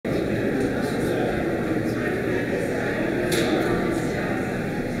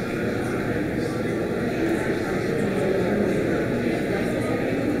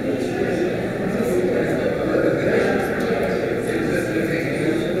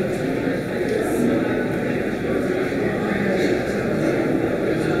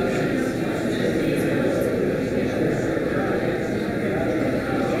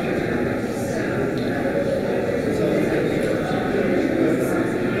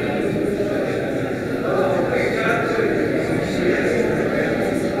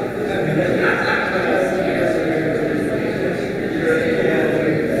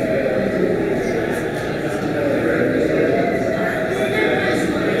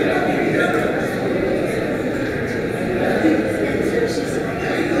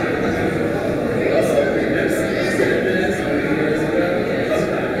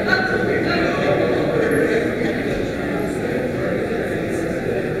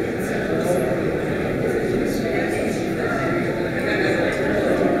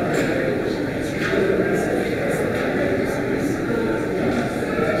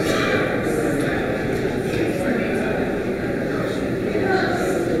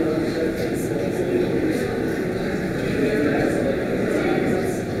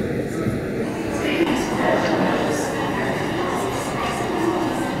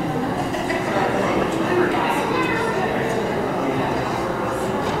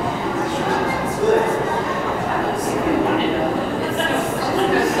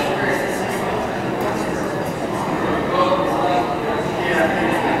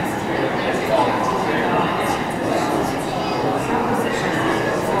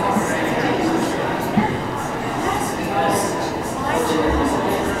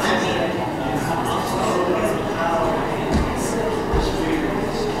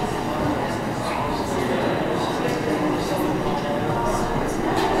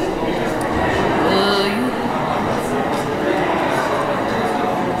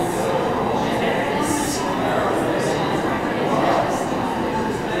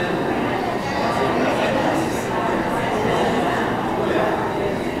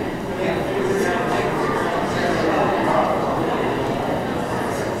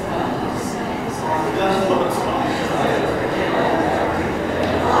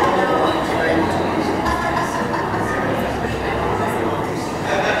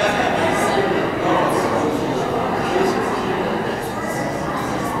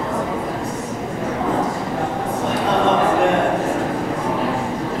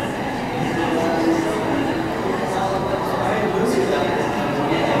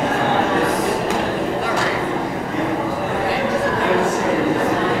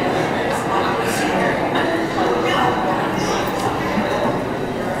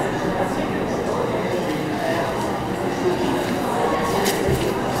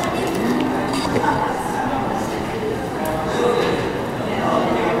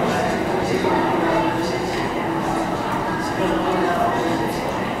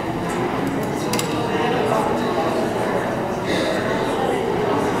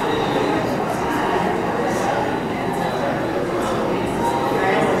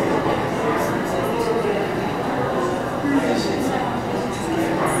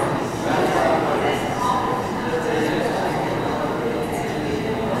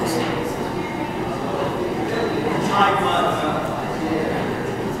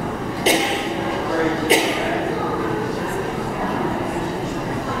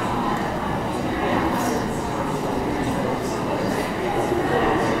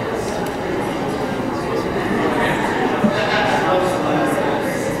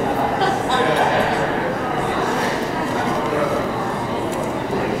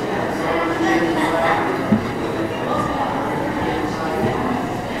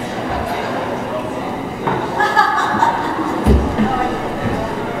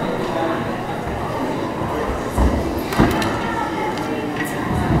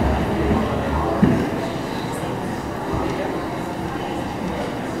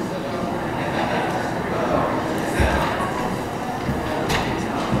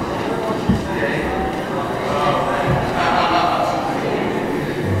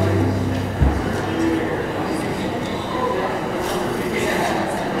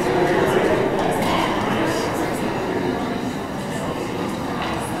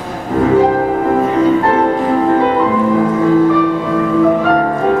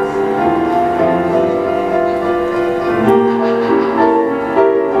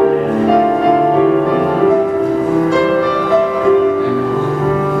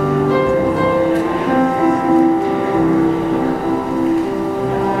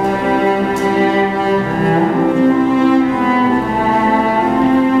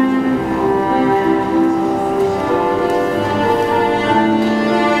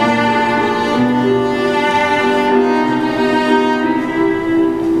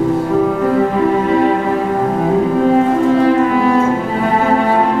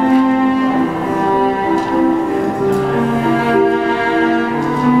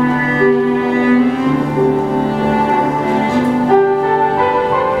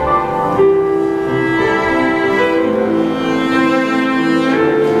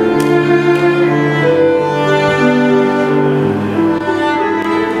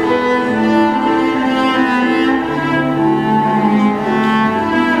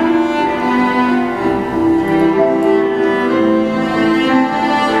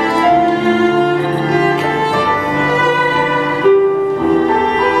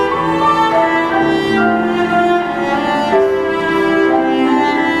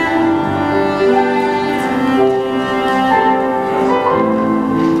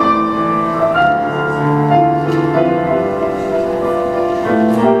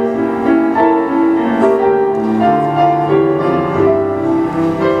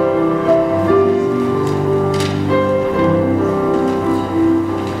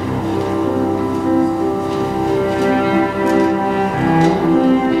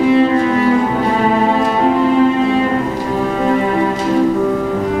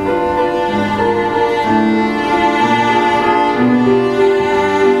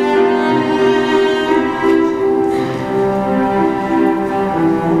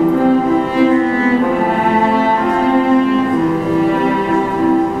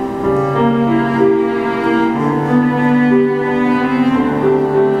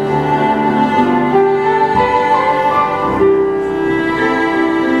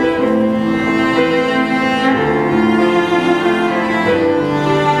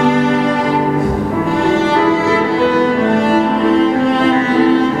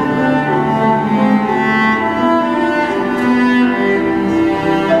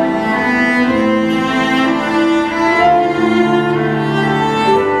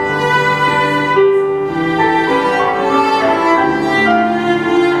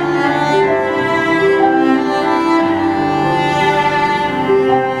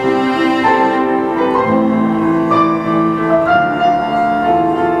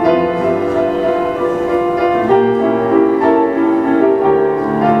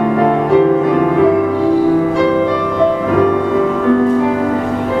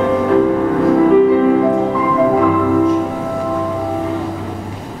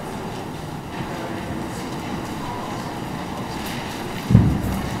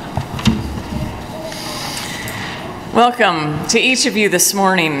Welcome to each of you this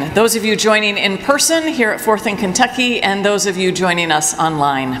morning, those of you joining in person here at 4th in Kentucky and those of you joining us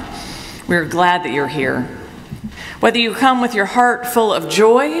online. We're glad that you're here. Whether you come with your heart full of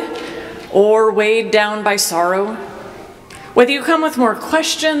joy or weighed down by sorrow, whether you come with more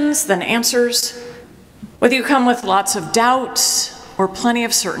questions than answers, whether you come with lots of doubts or plenty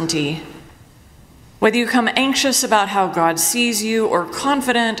of certainty, whether you come anxious about how God sees you or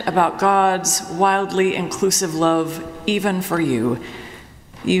confident about God's wildly inclusive love, even for you,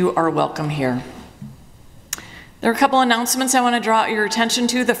 you are welcome here. There are a couple announcements I want to draw your attention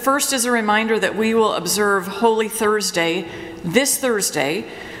to. The first is a reminder that we will observe Holy Thursday this Thursday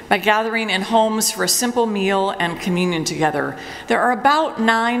by gathering in homes for a simple meal and communion together. There are about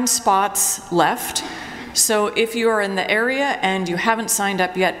 9 spots left. So if you are in the area and you haven't signed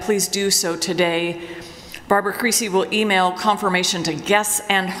up yet, please do so today. Barbara Creasy will email confirmation to guests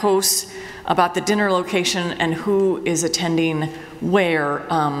and hosts about the dinner location and who is attending where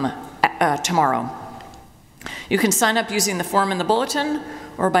tomorrow. You can sign up using the form in the bulletin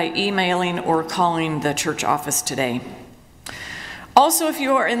or by emailing or calling the church office today. Also, if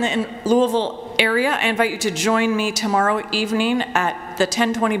you are in the Louisville area, I invite you to join me tomorrow evening at the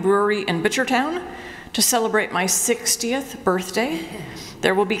 1020 Brewery in Bitchertown to celebrate my 60th birthday.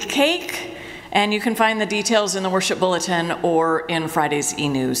 There will be cake, and you can find the details in the worship bulletin or in Friday's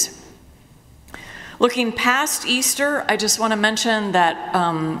e-news. Looking past Easter, I just want to mention that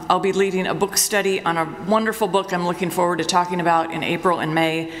I'll be leading a book study on a wonderful book I'm looking forward to talking about in April and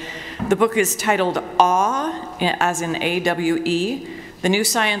May. The book is titled Awe, as in A-W-E, The New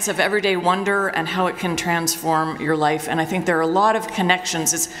Science of Everyday Wonder and How It Can Transform Your Life. And I think there are a lot of connections.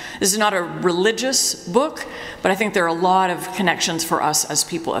 This is not a religious book, but I think there are a lot of connections for us as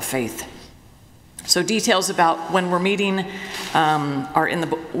people of faith. So details about when we're meeting are in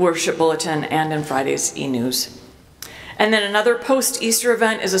the worship bulletin and in Friday's e-news. And then another post-Easter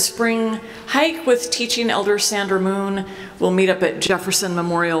event is a spring hike with teaching elder Sandra Moon. We'll meet up at Jefferson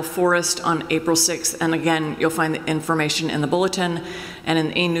Memorial Forest on April 6th. And again, you'll find the information in the bulletin and in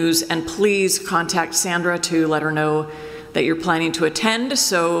the e-news. And please contact Sandra to let her know that you're planning to attend.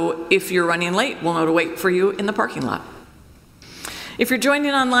 So if you're running late, we'll know to wait for you in the parking lot. If you're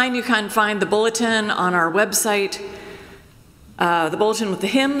joining online, you can find the bulletin on our website, the bulletin with the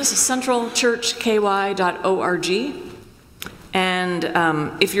hymns, centralchurchky.org. And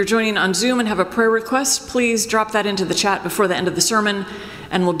if you're joining on Zoom and have a prayer request, please drop that into the chat before the end of the sermon,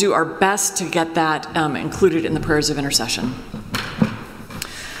 and we'll do our best to get that included in the prayers of intercession.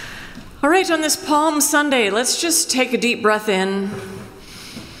 All right, on this Palm Sunday, let's just take a deep breath in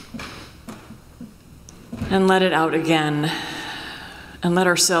and let it out again. And let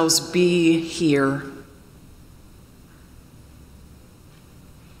ourselves be here.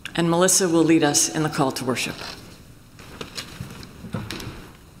 And Melissa will lead us in the call to worship.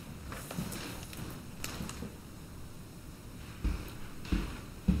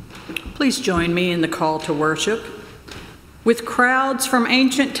 Please join me in the call to worship. With crowds from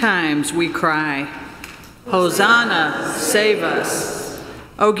ancient times we cry, Hosanna, save us.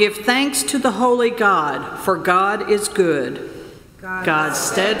 Oh, give thanks to the holy God, for God is good. God's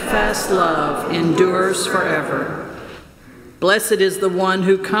steadfast love endures forever. Blessed is the one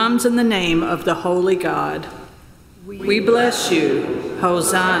who comes in the name of the holy God. We bless you.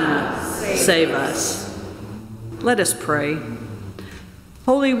 Hosanna, save us. Let us pray.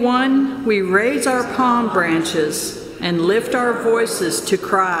 Holy One, we raise our palm branches and lift our voices to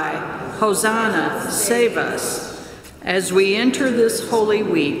cry, Hosanna, save us. As we enter this holy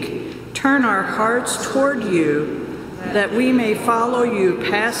week, turn our hearts toward you, that we may follow you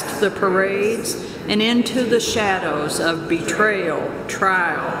past the parades and into the shadows of betrayal,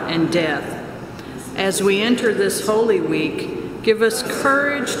 trial, and death. As we enter this holy week, give us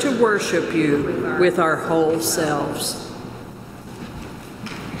courage to worship you with our whole selves.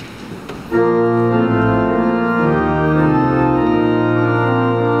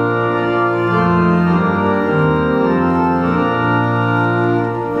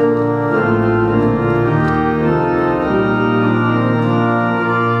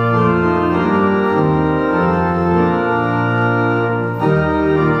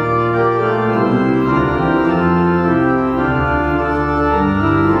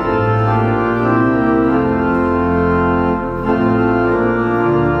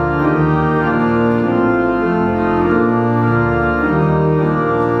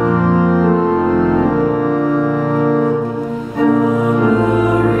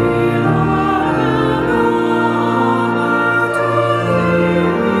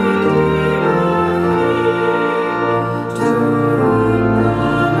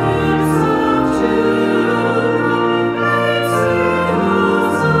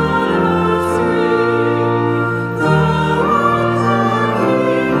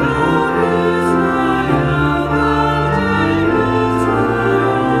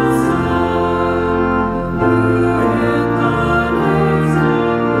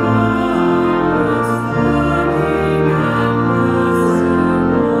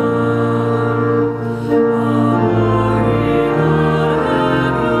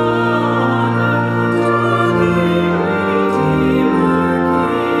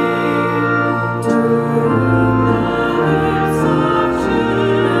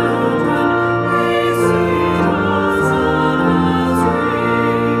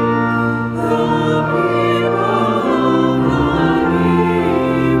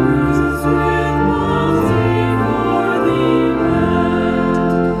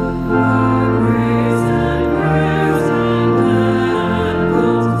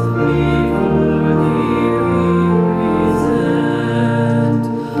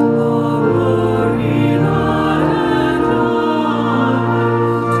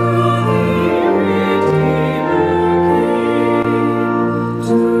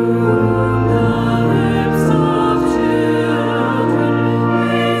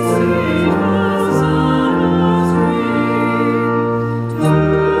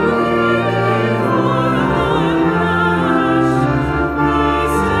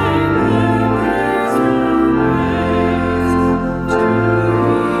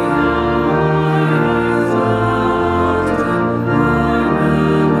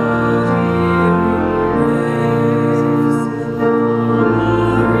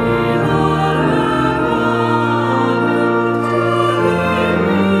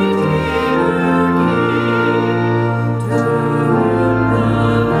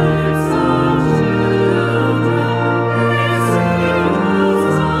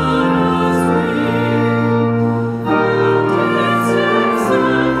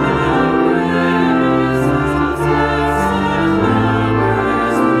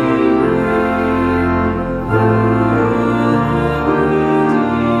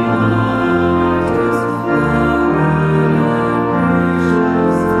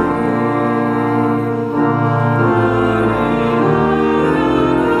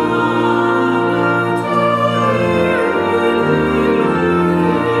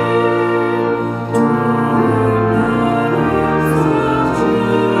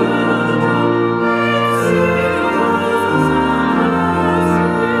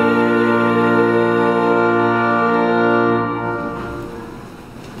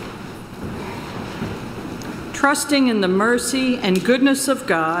 trusting in the mercy and goodness of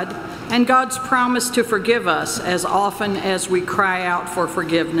God and God's promise to forgive us as often as we cry out for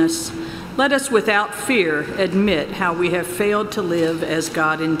forgiveness, let us without fear admit how we have failed to live as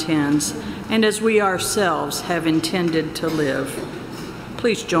God intends and as we ourselves have intended to live.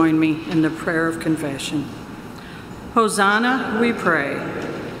 Please join me in the prayer of confession. Hosanna, we pray.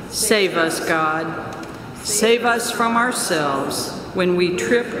 Save us, God. Save us from ourselves when we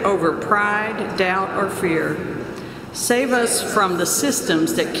trip over pride, doubt, or fear. Save us from the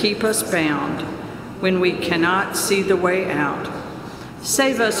systems that keep us bound when we cannot see the way out.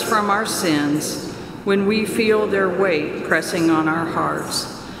 Save us from our sins when we feel their weight pressing on our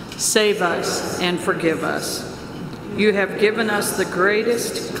hearts. Save us and forgive us. You have given us the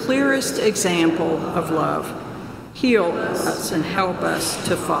greatest, clearest example of love. Heal us and help us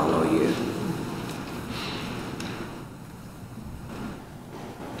to follow you.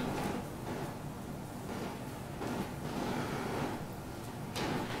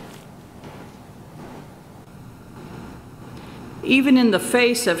 Even in the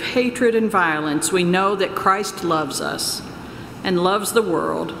face of hatred and violence, we know that Christ loves us and loves the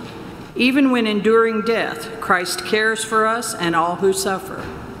world. Even when enduring death, Christ cares for us and all who suffer.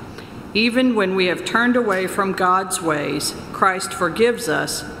 Even when we have turned away from God's ways, Christ forgives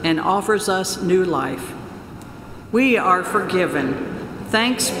us and offers us new life. We are forgiven.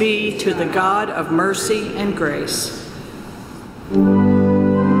 Thanks be to the God of mercy and grace.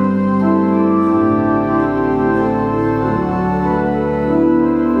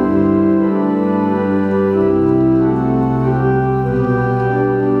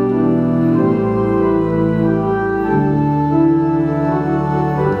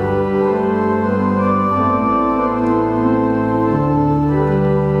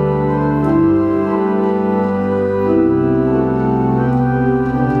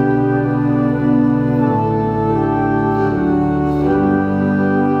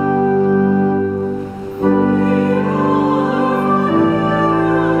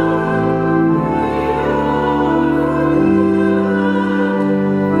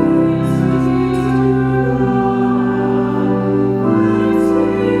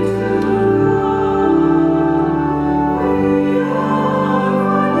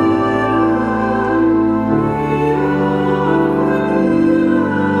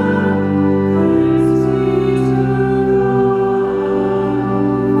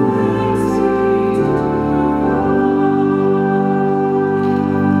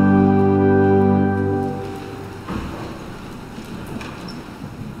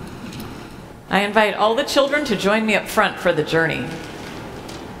 I invite all the children to join me up front for the journey.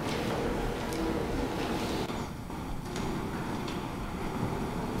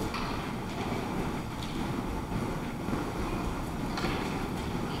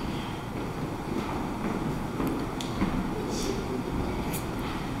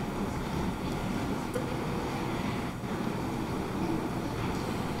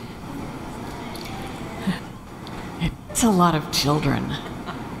 It's a lot of children.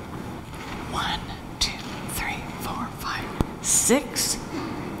 6,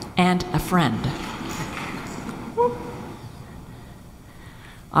 and a friend.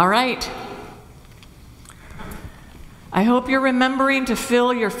 All right. I hope you're remembering to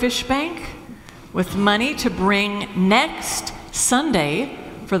fill your fish bank with money to bring next Sunday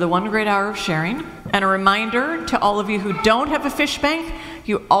for the 1 Great Hour of Sharing. And a reminder to all of you who don't have a fish bank,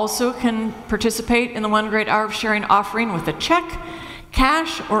 you also can participate in the 1 Great Hour of Sharing offering with a check,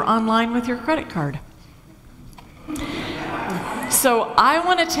 cash, or online with your credit card. So I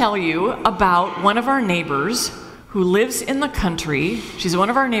want to tell you about one of our neighbors who lives in the country. She's one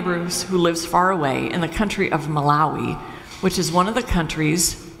of our neighbors who lives far away in the country of Malawi, which is one of the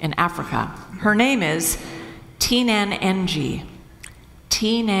countries in Africa. Her name is Tinan Ng.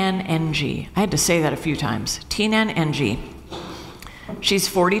 Tinan Ng. I had to say that a few times. Tinan Ng. She's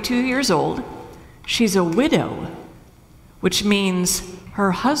 42 years old. She's a widow, which means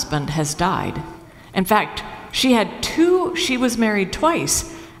her husband has died. In fact, she was married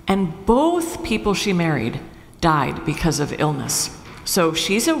twice, and both people she married died because of illness. So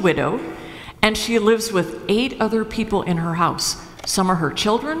she's a widow, and she lives with 8 other people in her house. Some are her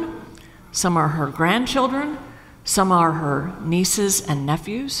children, some are her grandchildren, some are her nieces and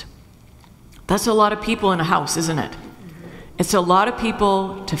nephews. That's a lot of people in a house, isn't it? It's a lot of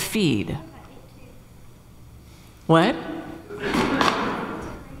people to feed. What?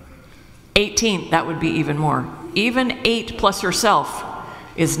 18, that would be even more. Even 8 plus herself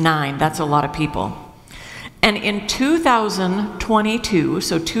is 9. That's a lot of people. And in 2022,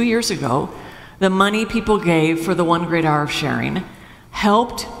 so 2 years ago, the money people gave for the 1 Great Hour of Sharing,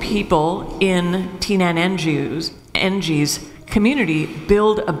 helped people in Tina and Angie's community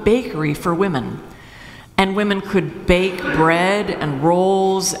build a bakery for women. And women could bake bread and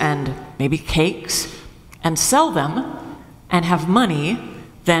rolls and maybe cakes and sell them and have money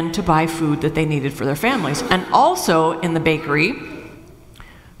then to buy food that they needed for their families. And also in the bakery,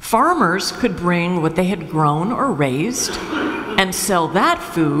 farmers could bring what they had grown or raised and sell that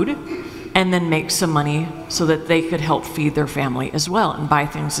food and then make some money so that they could help feed their family as well and buy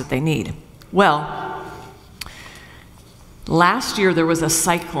things that they need. Well, last year there was a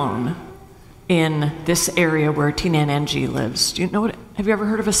cyclone in this area where Tina and Angie lives. Do you know have you ever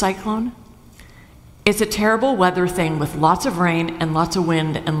heard of a cyclone? It's a terrible weather thing with lots of rain and lots of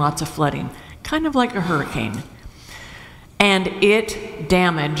wind and lots of flooding, kind of like a hurricane. And it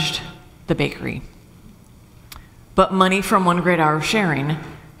damaged the bakery. But money from One Great Hour of Sharing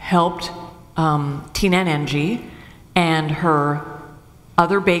helped Tina and Angie and her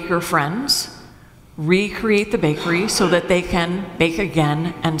other baker friends recreate the bakery so that they can bake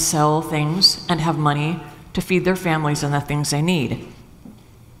again and sell things and have money to feed their families and the things they need.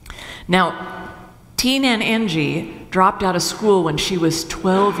 Now, Tina and Angie dropped out of school when she was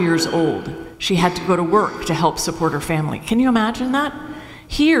 12 years old. She had to go to work to help support her family. Can you imagine that?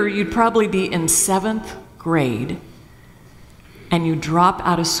 Here, you'd probably be in 7th grade and you drop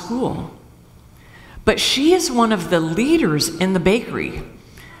out of school. But she is one of the leaders in the bakery,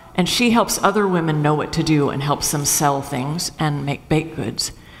 and she helps other women know what to do and helps them sell things and make baked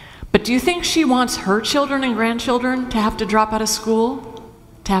goods. But do you think she wants her children and grandchildren to have to drop out of school,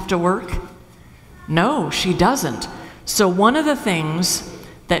 to have to work? No, she doesn't. So one of the things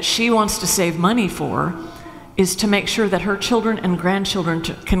that she wants to save money for is to make sure that her children and grandchildren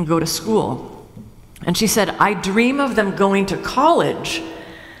can go to school. And she said, I dream of them going to college,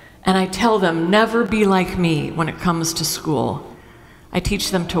 and I tell them never be like me when it comes to school. I teach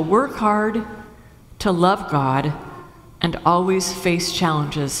them to work hard, to love God, and always face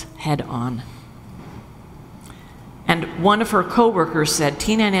challenges head on. And one of her co-workers said,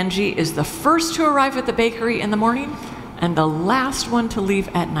 Tina and Angie is the first to arrive at the bakery in the morning and the last one to leave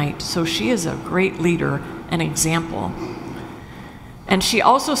at night. So she is a great leader and example. And she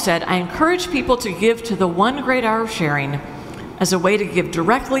also said, I encourage people to give to the One Great Hour of Sharing as a way to give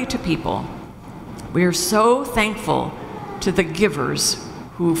directly to people. We are so thankful to the givers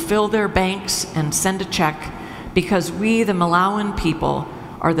who fill their banks and send a check, because we, the Malawian people,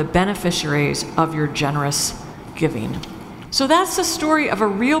 are the beneficiaries of your generous giving. So that's the story of a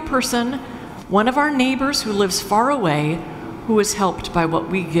real person, one of our neighbors who lives far away, who is helped by what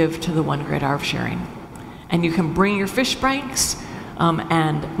we give to the One Great Hour of Sharing. And you can bring your fish banks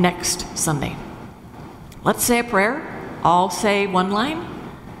and next Sunday. Let's say a prayer. I'll say one line.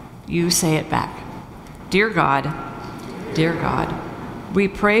 You say it back. Dear God, we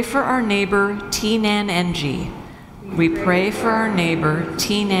pray for our neighbor Tina and Angie. We pray for our neighbor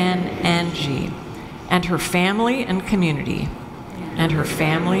Tina and Angie and her family and community. And her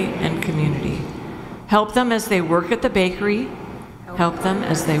family and community. Help them as they work at the bakery. Help them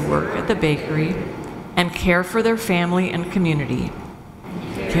as they work at the bakery and care for their family and community.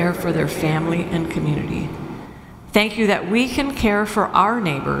 Care for their family and community. Thank you that we can care for our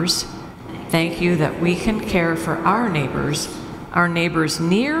neighbors. Thank you that we can care for our neighbors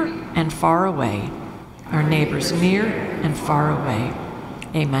near and far away. Our neighbors near and far away.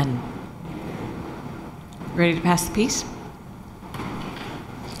 Amen. Ready to pass the peace?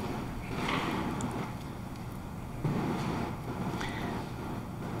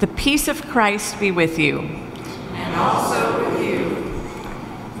 The peace of Christ be with you. And also with you.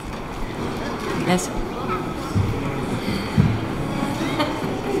 Yes.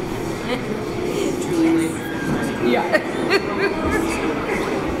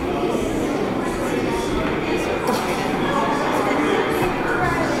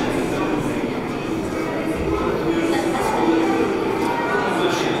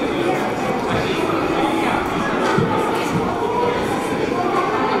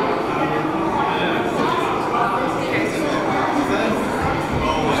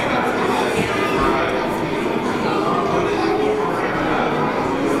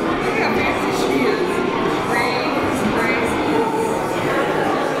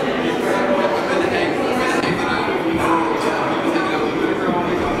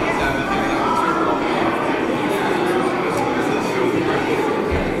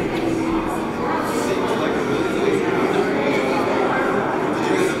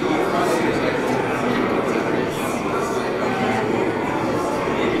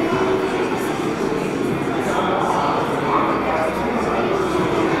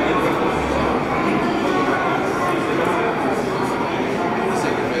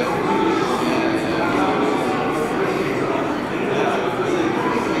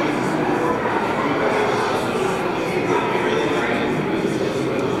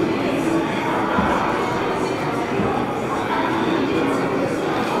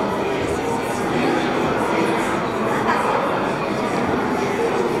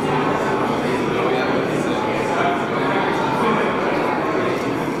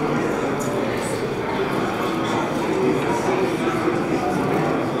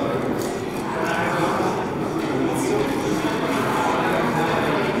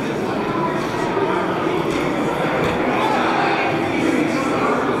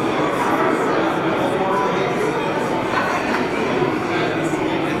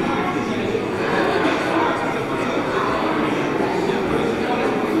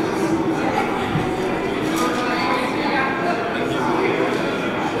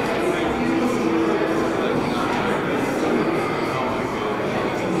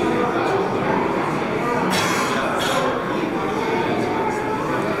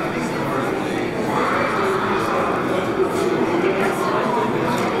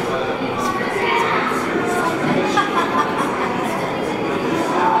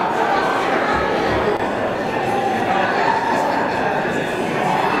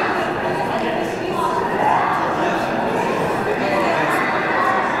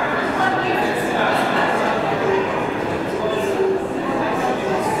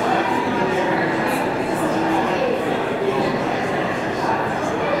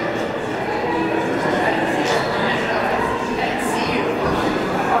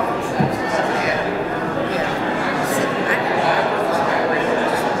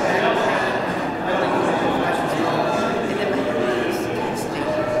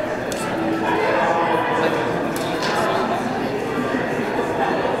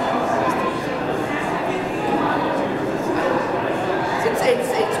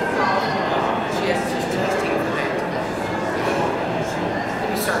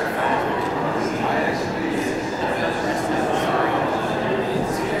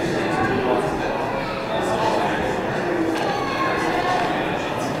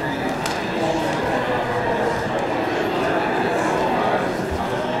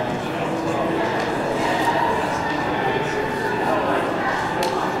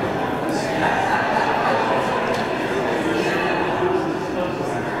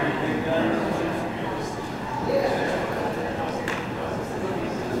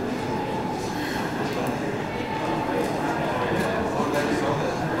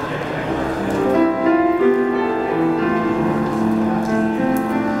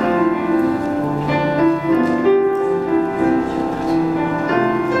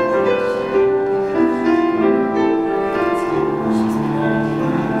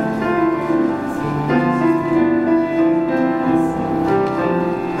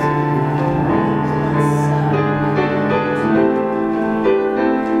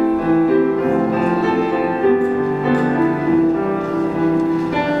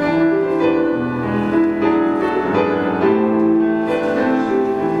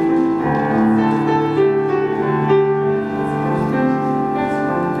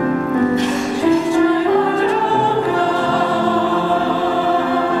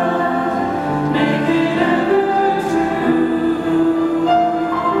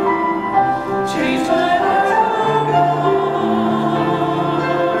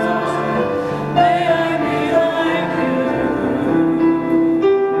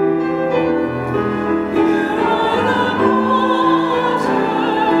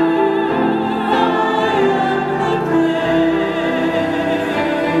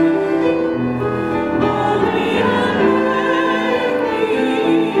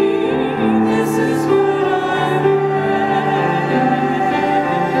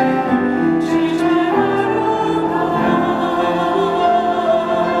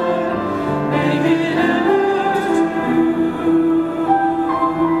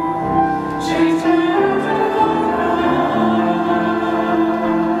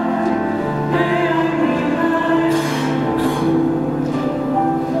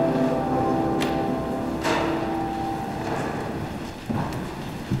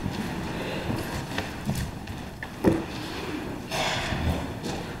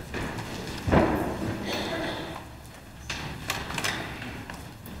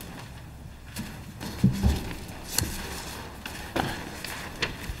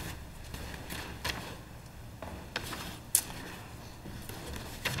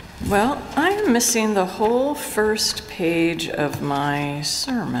 Well, I'm missing the whole first page of my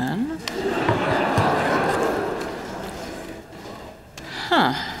sermon.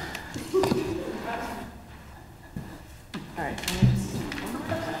 Huh. All right.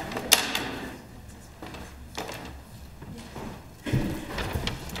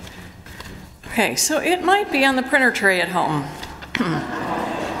 Okay, so it might be on the printer tray at home.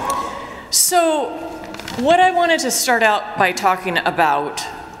 So what I wanted to start out by talking about,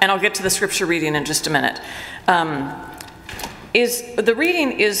 and I'll get to the scripture reading in just a minute, is the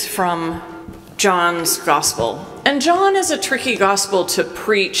reading is from John's gospel. And John is a tricky gospel to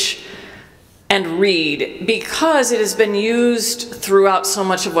preach and read because it has been used throughout so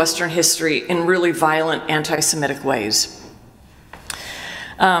much of Western history in really violent anti-Semitic ways.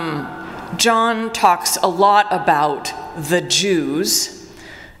 John talks a lot about the Jews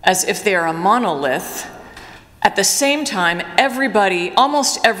as if they are a monolith. At the same time,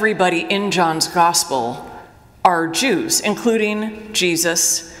 almost everybody in John's gospel are Jews, including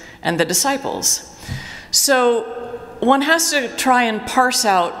Jesus and the disciples. So one has to try and parse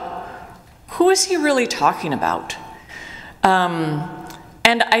out, who is he really talking about?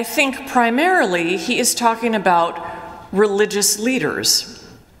 And I think primarily he is talking about religious leaders.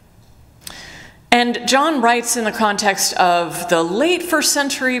 And John writes in the context of the late first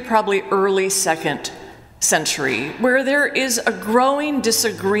century, probably early second century, where there is a growing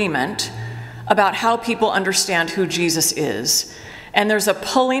disagreement about how people understand who Jesus is. And there's a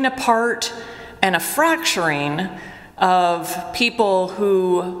pulling apart and a fracturing of people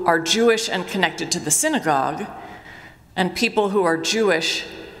who are Jewish and connected to the synagogue, and people who are Jewish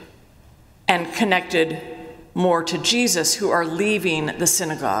and connected more to Jesus, who are leaving the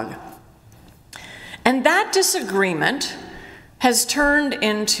synagogue. And that disagreement has turned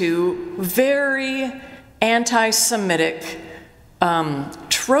into very anti-Semitic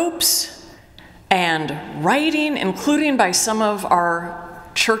tropes and writing, including by some of our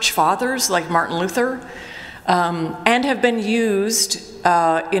church fathers like Martin Luther, and have been used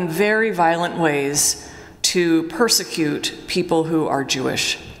in very violent ways to persecute people who are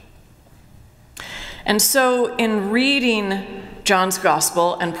Jewish. And so in reading John's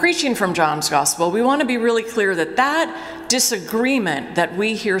Gospel and preaching from John's Gospel, we want to be really clear that that disagreement that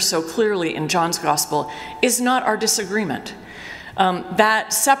we hear so clearly in John's Gospel is not our disagreement.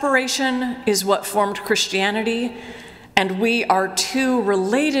 That separation is what formed Christianity, and we are two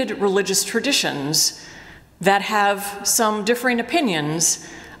related religious traditions that have some differing opinions,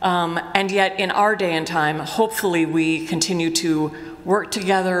 and yet in our day and time, hopefully we continue to work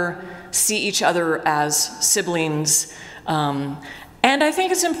together, see each other as siblings. And I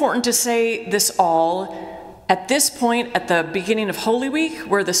think it's important to say this all at this point at the beginning of Holy Week,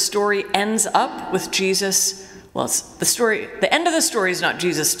 where the story ends up with Jesus. Well, it's the end of the story is not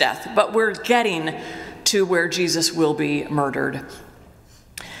Jesus' death, but we're getting to where Jesus will be murdered.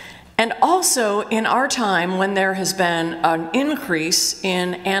 And also in our time, when there has been an increase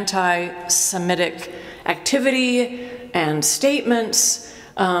in anti-Semitic activity and statements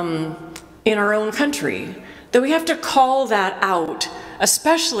in our own country, that we have to call that out,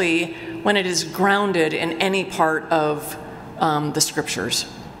 especially when it is grounded in any part of the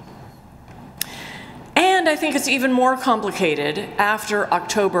scriptures. And I think it's even more complicated after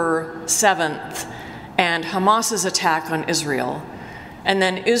October 7th and Hamas's attack on Israel, and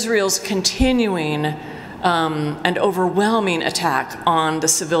then Israel's continuing and overwhelming attack on the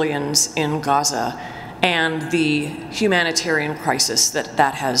civilians in Gaza and the humanitarian crisis that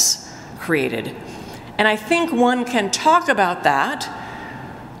that has created. And I think one can talk about that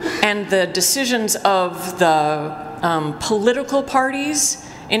and the decisions of the political parties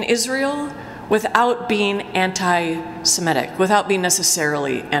in Israel without being anti-Semitic, without being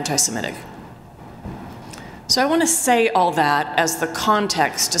necessarily anti-Semitic. So I want to say all that as the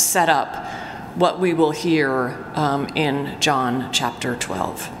context to set up what we will hear in John chapter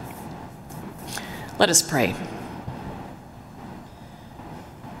 12. Let us pray.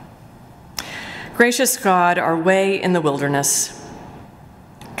 Gracious God, our way in the wilderness,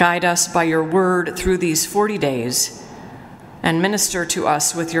 guide us by your word through these 40 days and minister to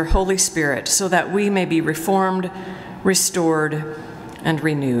us with your Holy Spirit so that we may be reformed, restored, and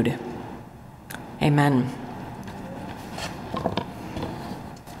renewed. Amen.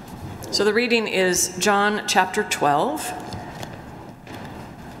 So the reading is John chapter 12,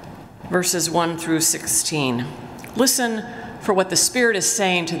 verses 1 through 16. Listen for what the Spirit is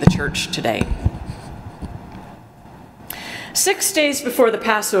saying to the church today. 6 days before the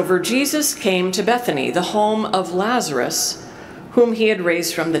Passover, Jesus came to Bethany, the home of Lazarus, whom he had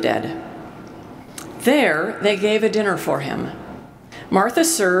raised from the dead. There they gave a dinner for him. Martha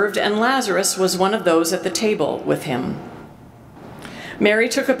served, and Lazarus was one of those at the table with him. Mary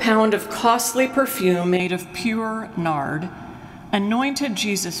took a pound of costly perfume made of pure nard, anointed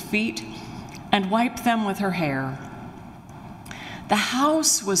Jesus' feet, and wiped them with her hair. The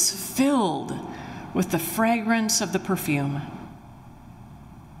house was filled with the fragrance of the perfume.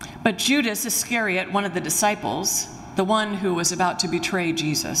 But Judas Iscariot, one of the disciples, the one who was about to betray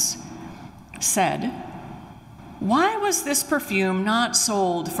Jesus, said, "Why was this perfume not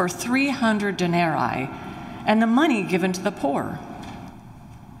sold for 300 denarii and the money given to the poor?"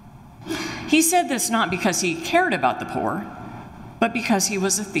 He said this not because he cared about the poor, but because he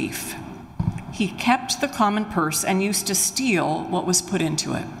was a thief. He kept the common purse and used to steal what was put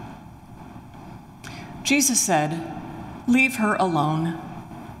into it. Jesus said, "Leave her alone.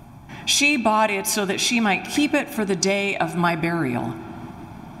 She bought it so that she might keep it for the day of my burial.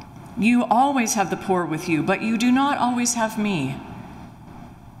 You always have the poor with you, but you do not always have me."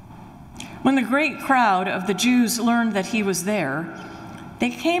 When the great crowd of the Jews learned that he was there, they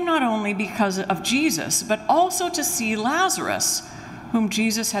came not only because of Jesus, but also to see Lazarus, whom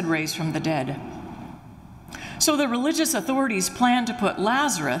Jesus had raised from the dead. So the religious authorities planned to put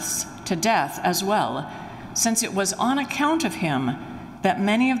Lazarus to death as well, since it was on account of him that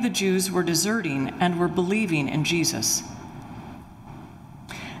many of the Jews were deserting and were believing in Jesus.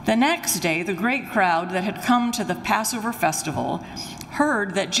 The next day, the great crowd that had come to the Passover festival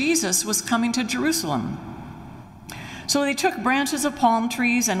heard that Jesus was coming to Jerusalem. So they took branches of palm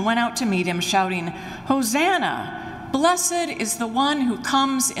trees and went out to meet him, shouting, "Hosanna! Blessed is the one who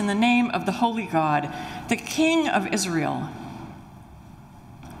comes in the name of the Holy God, the King of Israel."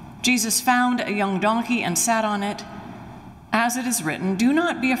 Jesus found a young donkey and sat on it. As it is written, "Do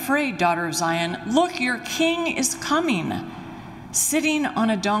not be afraid, daughter of Zion. Look, your king is coming, sitting on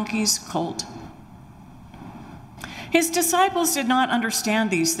a donkey's colt." His disciples did not understand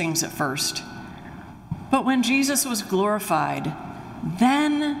these things at first, but when Jesus was glorified,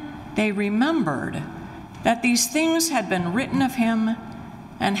 then they remembered that these things had been written of him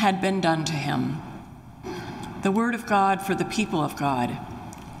and had been done to him. the word of God for the people of God.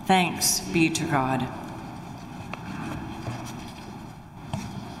 Thanks be to God.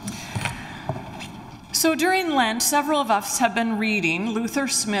 So during Lent, several of us have been reading Luther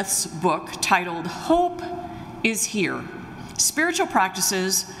Smith's book titled Hope is Here: Spiritual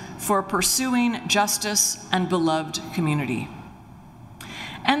Practices for Pursuing Justice and Beloved Community.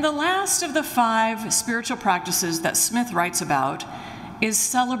 And the last of the 5 spiritual practices that Smith writes about is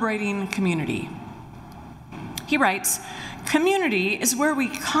celebrating community. He writes, "Community is where we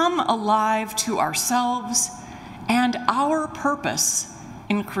come alive to ourselves and our purpose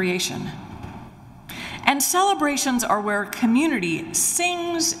in creation. And celebrations are where community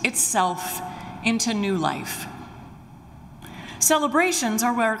sings itself into new life. Celebrations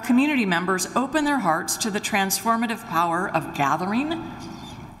are where community members open their hearts to the transformative power of gathering,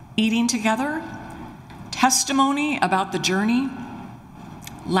 eating together, testimony about the journey,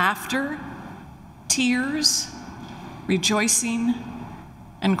 laughter, tears, rejoicing,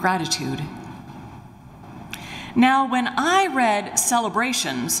 and gratitude." Now, when I read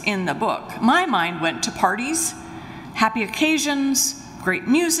celebrations in the book, my mind went to parties, happy occasions, great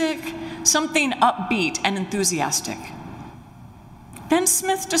music, something upbeat and enthusiastic. Then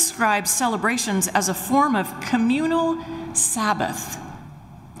Smith describes celebrations as a form of communal Sabbath.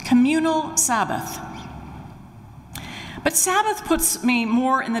 Communal Sabbath. But Sabbath puts me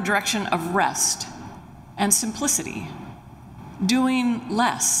more in the direction of rest and simplicity, doing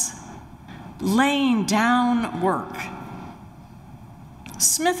less, laying down work.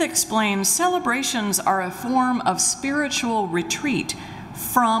 Smith explains celebrations are a form of spiritual retreat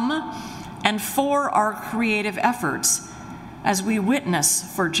from and for our creative efforts as we witness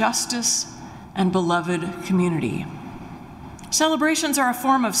for justice and beloved community. Celebrations are a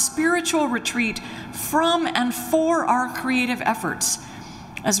form of spiritual retreat from and for our creative efforts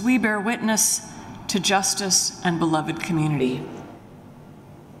as we bear witness to justice and beloved community.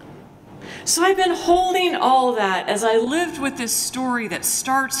 So I've been holding all that as I lived with this story that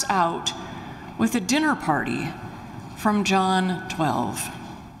starts out with a dinner party from John 12.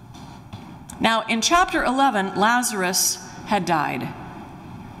 Now, in chapter 11, Lazarus had died,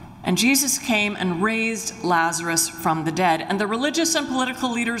 and Jesus came and raised Lazarus from the dead. And the religious and political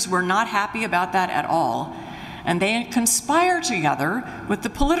leaders were not happy about that at all, and they conspired together with the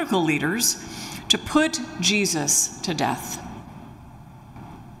political leaders to put Jesus to death.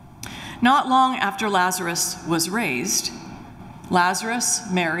 Not long after Lazarus was raised, Lazarus,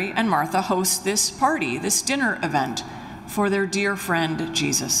 Mary, and Martha host this party, this dinner event, for their dear friend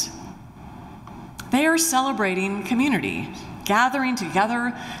Jesus. They are celebrating community, gathering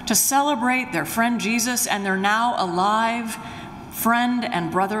together to celebrate their friend Jesus and their now alive friend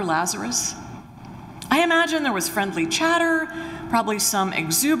and brother Lazarus. I imagine there was friendly chatter, probably some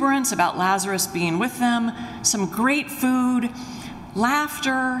exuberance about Lazarus being with them, some great food,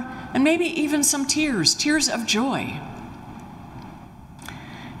 laughter, and maybe even some tears of joy.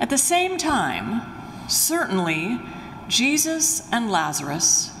 At the same time, certainly Jesus and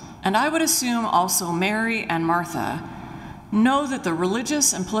Lazarus, and I would assume also Mary and Martha, know that the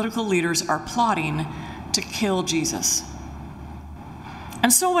religious and political leaders are plotting to kill Jesus.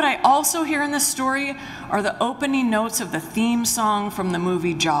 And so what I also hear in this story are the opening notes of the theme song from the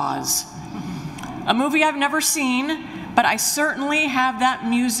movie Jaws. A movie I've never seen, but I certainly have that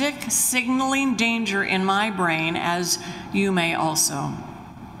music signaling danger in my brain, as you may also.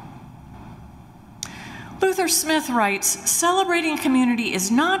 Luther Smith writes, celebrating community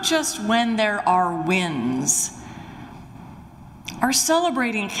is not just when there are wins. Our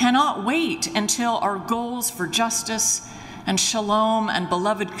celebrating cannot wait until our goals for justice and shalom and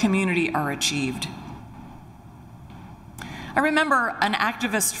beloved community are achieved. I remember an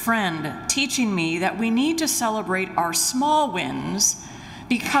activist friend teaching me that we need to celebrate our small wins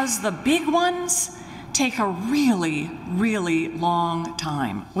because the big ones take a really, really long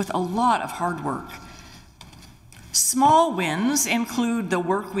time with a lot of hard work. Small wins include the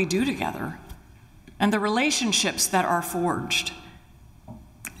work we do together and the relationships that are forged.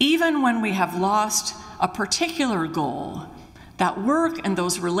 Even when we have lost a particular goal, that work and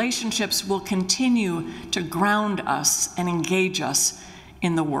those relationships will continue to ground us and engage us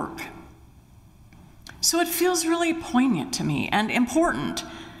in the work. So it feels really poignant to me and important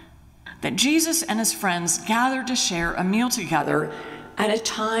that Jesus and his friends gathered to share a meal together at a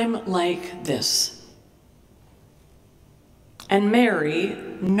time like this. And Mary,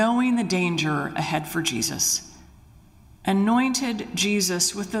 knowing the danger ahead for Jesus, anointed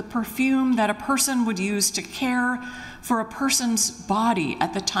Jesus with the perfume that a person would use to care for a person's body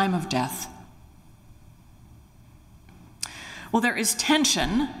at the time of death. Well, there is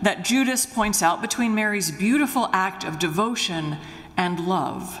tension that Judas points out between Mary's beautiful act of devotion and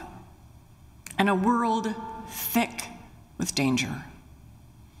love, and a world thick with danger.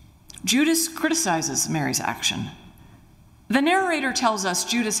 Judas criticizes Mary's action. The narrator tells us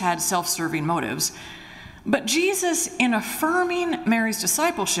Judas had self-serving motives, but Jesus, in affirming Mary's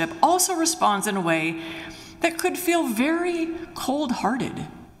discipleship, also responds in a way that could feel very cold-hearted.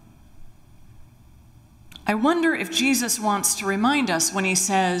 I wonder if Jesus wants to remind us when he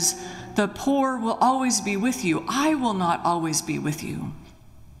says, "The poor will always be with you. I will not always be with you."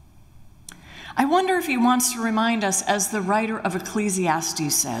 I wonder if he wants to remind us, as the writer of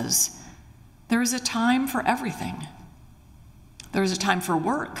Ecclesiastes says, there is a time for everything. There is a time for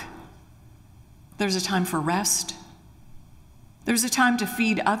work. There's a time for rest. There's a time to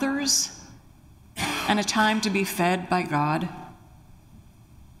feed others and a time to be fed by God.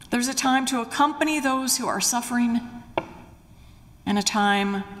 There's a time to accompany those who are suffering and a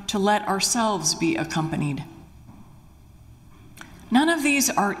time to let ourselves be accompanied. None of these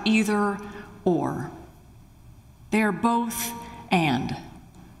are either or. They are both and.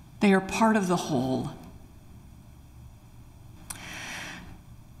 They are part of the whole.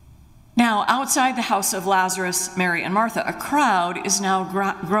 Now, outside the house of Lazarus, Mary, and Martha, a crowd is now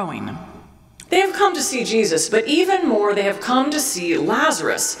growing. They have come to see Jesus, but even more, they have come to see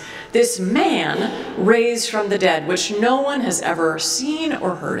Lazarus, this man raised from the dead, which no one has ever seen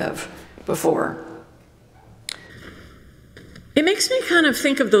or heard of before. It makes me kind of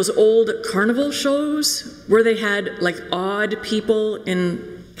think of those old carnival shows where they had like odd people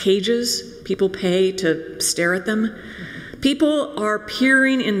in cages. People pay to stare at them. People are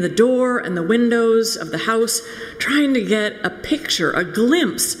peering in the door and the windows of the house, trying to get a picture, a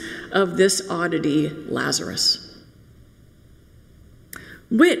glimpse of this oddity, Lazarus.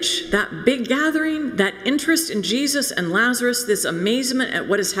 That big gathering, that interest in Jesus and Lazarus, this amazement at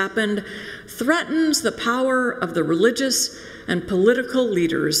what has happened, threatens the power of the religious and political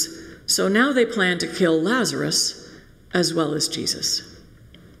leaders, so now they plan to kill Lazarus as well as Jesus.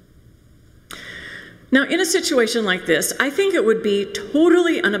 Now, in a situation like this, I think it would be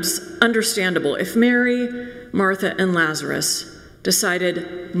totally understandable if Mary, Martha, and Lazarus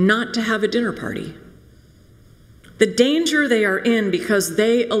decided not to have a dinner party. The danger they are in because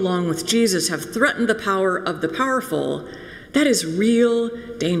they, along with Jesus, have threatened the power of the powerful, that is real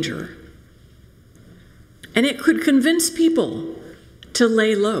danger. And it could convince people to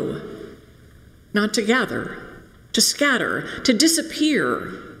lay low, not to gather, to scatter, to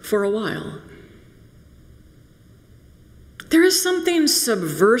disappear for a while. There is something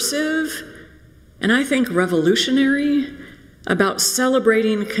subversive and I think revolutionary about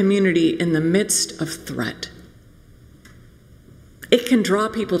celebrating community in the midst of threat. It can draw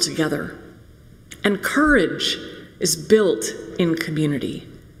people together, and courage is built in community.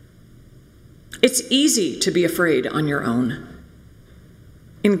 It's easy to be afraid on your own.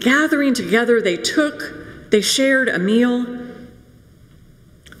 In gathering together, they shared a meal,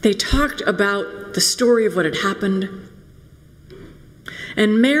 they talked about the story of what had happened,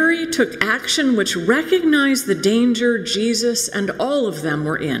 and Mary took action which recognized the danger Jesus and all of them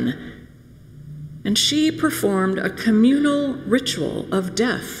were in, and she performed a communal ritual of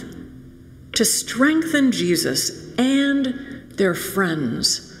death to strengthen Jesus and their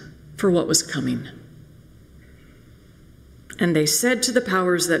friends for what was coming. And they said to the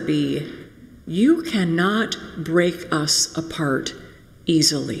powers that be, "You cannot break us apart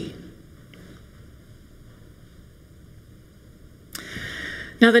easily."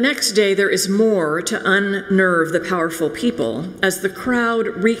 Now, the next day, there is more to unnerve the powerful people as the crowd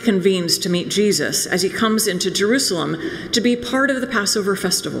reconvenes to meet Jesus as he comes into Jerusalem to be part of the Passover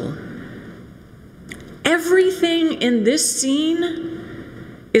festival. Everything in this scene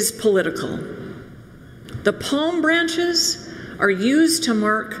is political. The palm branches are used to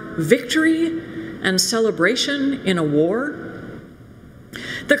mark victory and celebration in a war.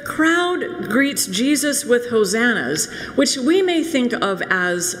 The crowd greets Jesus with hosannas, which we may think of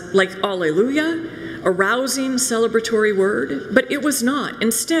as like alleluia, a rousing celebratory word, but it was not.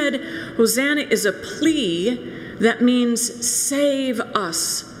 Instead, hosanna is a plea that means save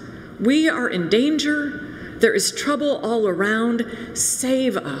us. We are in danger. There is trouble all around.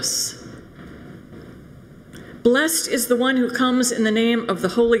 Save us. Blessed is the one who comes in the name of the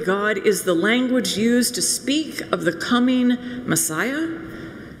Holy God is the language used to speak of the coming Messiah.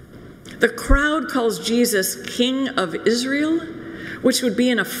 The crowd calls Jesus King of Israel, which would be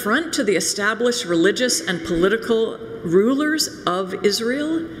an affront to the established religious and political rulers of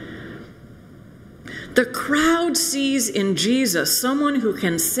Israel. The crowd sees in Jesus someone who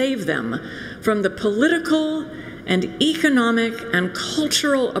can save them from the political and economic and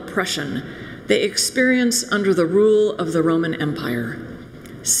cultural oppression they experience under the rule of the Roman Empire.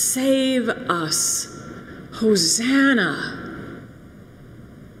 Save us. Hosanna.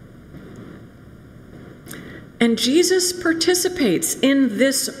 And Jesus participates in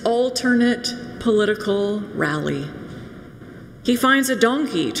this alternate political rally. He finds a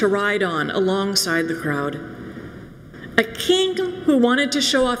donkey to ride on alongside the crowd. A king who wanted to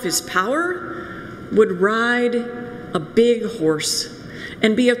show off his power would ride a big horse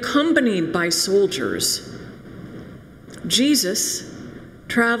and be accompanied by soldiers. Jesus,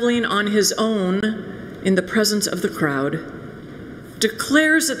 traveling on his own in the presence of the crowd,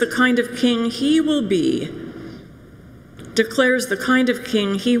 declares the kind of king he will be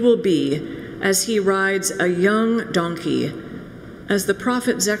as he rides a young donkey. As the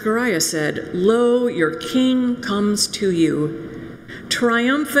prophet Zechariah said, "Lo, your king comes to you,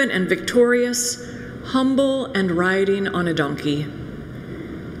 triumphant and victorious, humble and riding on a donkey.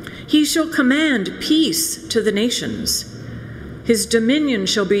 He shall command peace to the nations. His dominion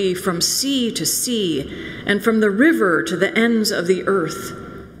shall be from sea to sea and from the river to the ends of the earth."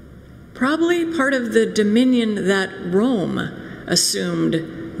 Probably part of the dominion that Rome assumed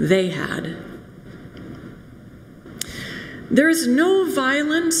they had. There is no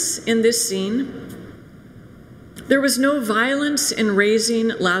violence in this scene. There was no violence in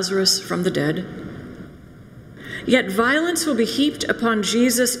raising Lazarus from the dead. Yet violence will be heaped upon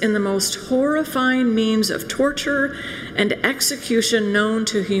Jesus in the most horrifying means of torture and execution known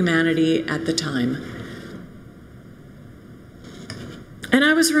to humanity at the time. And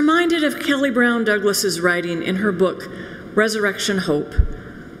I was reminded of Kelly Brown Douglas's writing in her book, Resurrection Hope,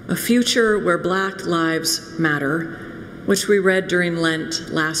 A Future Where Black Lives Matter, which we read during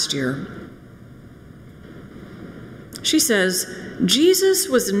Lent last year. She says, Jesus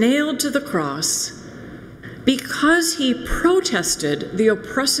was nailed to the cross because he protested the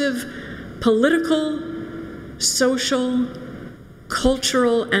oppressive political, social,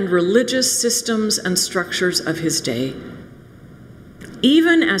 cultural, and religious systems and structures of his day,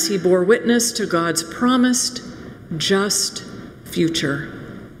 even as he bore witness to God's promised, just future.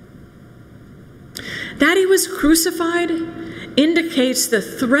 That he was crucified indicates the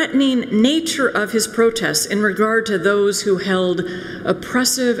threatening nature of his protests in regard to those who held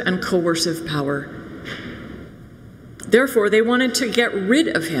oppressive and coercive power. Therefore, they wanted to get rid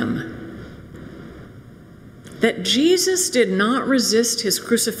of him. That Jesus did not resist his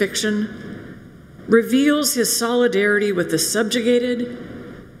crucifixion reveals his solidarity with the subjugated,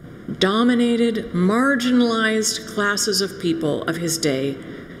 dominated, marginalized classes of people of his day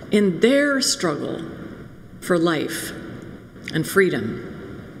in their struggle for life and freedom.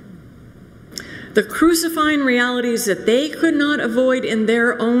 The crucifying realities that they could not avoid in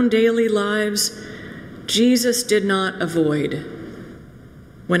their own daily lives, Jesus did not avoid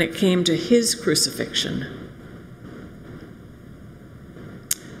when it came to his crucifixion.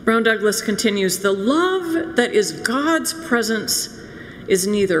 Brown Douglas continues, the love that is God's presence is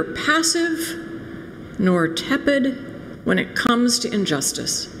neither passive nor tepid when it comes to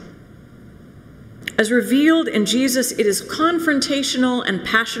injustice. As revealed in Jesus, it is confrontational and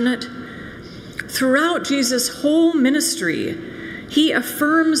passionate. Throughout Jesus' whole ministry, he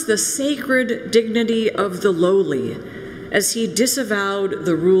affirms the sacred dignity of the lowly as he disavowed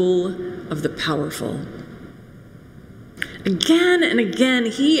the rule of the powerful. Again and again,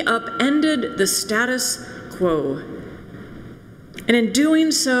 he upended the status quo. And in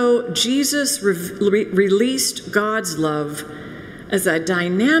doing so, Jesus released God's love as a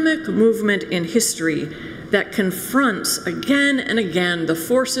dynamic movement in history that confronts again and again the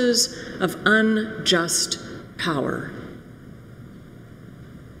forces of unjust power.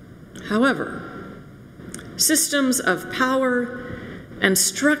 However, systems of power and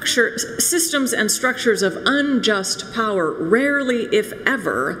systems and structures of unjust power rarely, if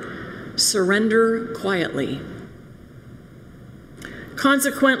ever, surrender quietly.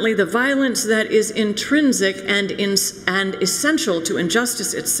 Consequently, the violence that is intrinsic and essential to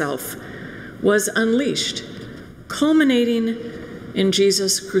injustice itself was unleashed, culminating in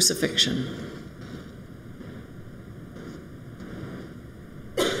Jesus' crucifixion.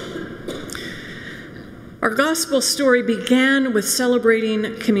 Our gospel story began with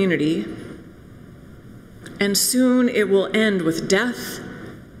celebrating community, and soon it will end with death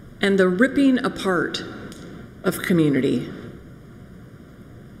and the ripping apart of community.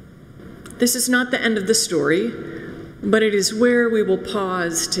 This is not the end of the story, but it is where we will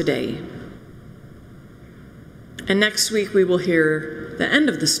pause today. And next week we will hear the end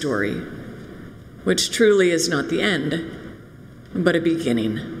of the story, which truly is not the end, but a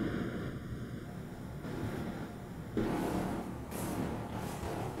beginning.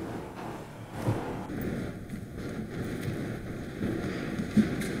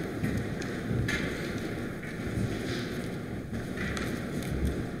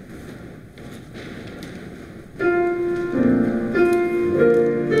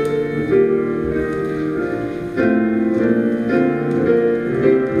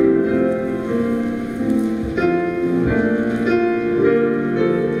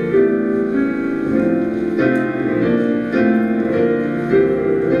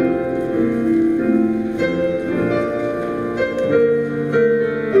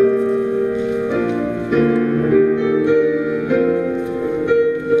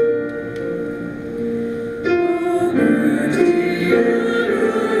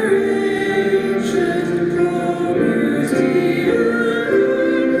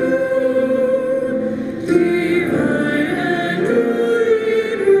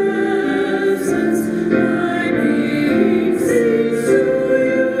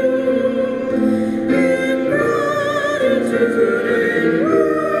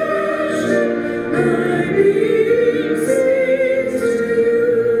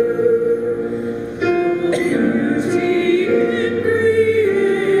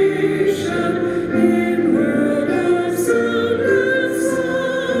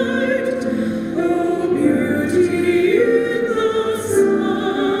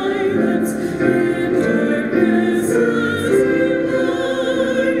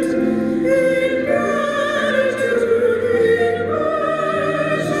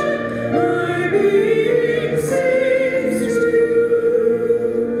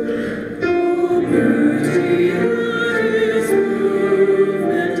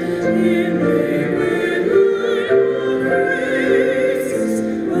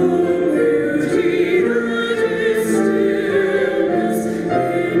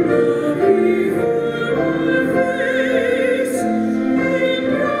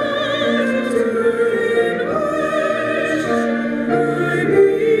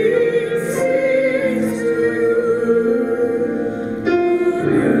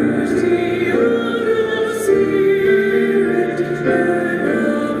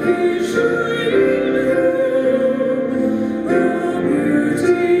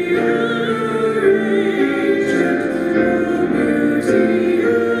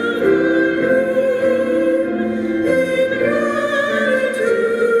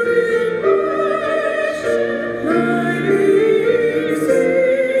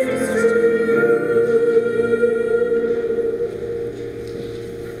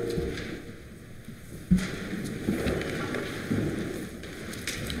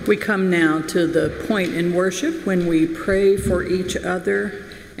 We come now to the point in worship when we pray for each other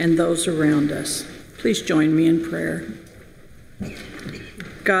and those around us. Please join me in prayer.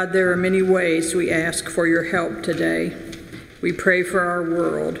 God, there are many ways we ask for your help today. We pray for our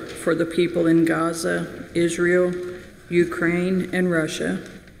world, for the people in Gaza, Israel, Ukraine, and Russia.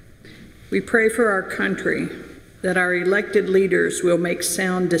 We pray for our country, that our elected leaders will make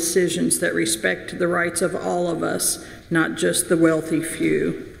sound decisions that respect the rights of all of us, not just the wealthy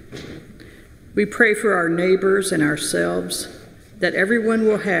few. We pray for our neighbors and ourselves, that everyone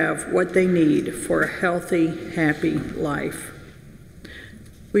will have what they need for a healthy, happy life.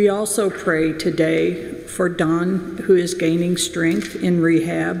 We also pray today for Dawn, who is gaining strength in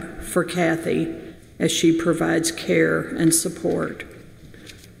rehab, for Kathy, as she provides care and support,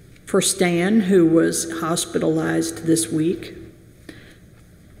 for Stan, who was hospitalized this week,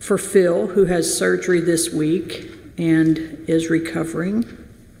 for Phil, who has surgery this week and is recovering.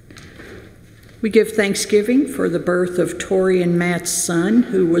 We give thanksgiving for the birth of Tori and Matt's son,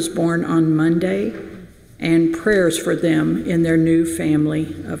 who was born on Monday, and prayers for them in their new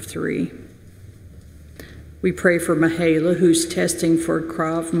family of 3. We pray for Mihaela, who's testing for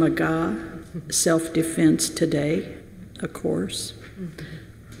Krav Maga self-defense today, of course.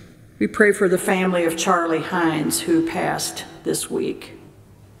 We pray for the family of Charlie Hines, who passed this week.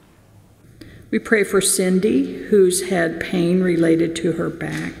 We pray for Cindy, who's had pain related to her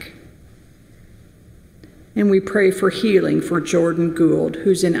back. And we pray for healing for Jordan Gould,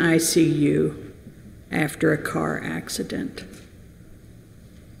 who's in ICU after a car accident.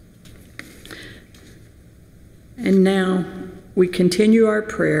 And now we continue our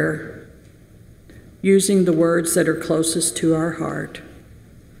prayer using the words that are closest to our heart,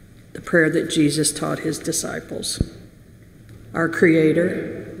 the prayer that Jesus taught his disciples. Our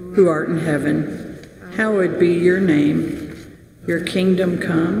Creator, who art in heaven, hallowed be your name. Your kingdom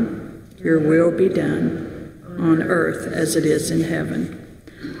come, your will be done, on earth as it is in heaven.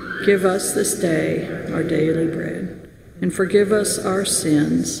 Give us this day our daily bread, and forgive us our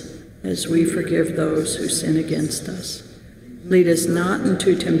sins as we forgive those who sin against us. Lead us not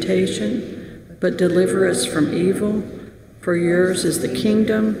into temptation, but deliver us from evil. For yours is the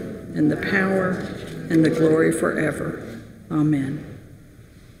kingdom and the power and the glory forever. Amen.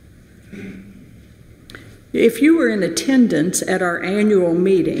 If you were in attendance at our annual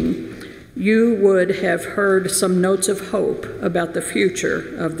meeting, you would have heard some notes of hope about the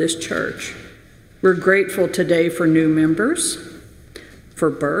future of this church. We're grateful today for new members, for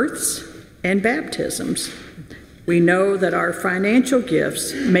births and baptisms. We know that our financial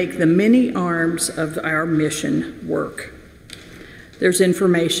gifts make the many arms of our mission work. There's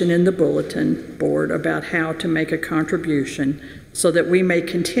information in the bulletin board about how to make a contribution so that we may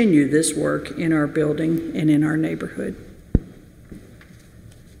continue this work in our building and in our neighborhood.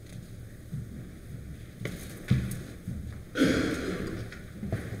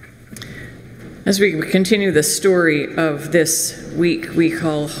 As we continue the story of this week we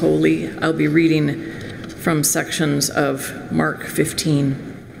call Holy, I'll be reading from sections of Mark 15.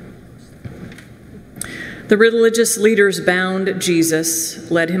 The religious leaders bound Jesus,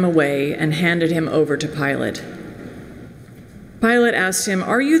 led him away, and handed him over to Pilate. Pilate asked him,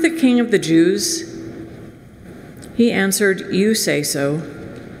 "Are you the king of the Jews?" He answered, "You say so."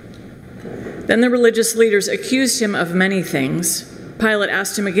 Then the religious leaders accused him of many things. Pilate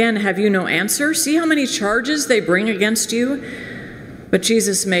asked him again, "Have you no answer? See how many charges they bring against you?" But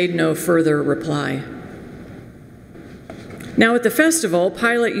Jesus made no further reply. Now at the festival,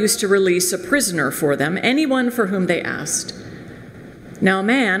 Pilate used to release a prisoner for them, anyone for whom they asked. Now a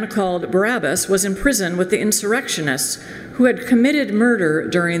man called Barabbas was in prison with the insurrectionists who had committed murder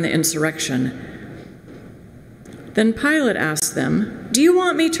during the insurrection. Then Pilate asked them, "Do you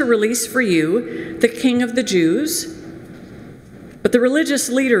want me to release for you the king of the Jews?" But the religious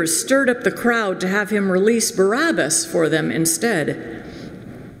leaders stirred up the crowd to have him release Barabbas for them instead.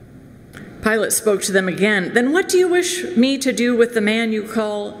 Pilate spoke to them again. "Then what do you wish me to do with the man you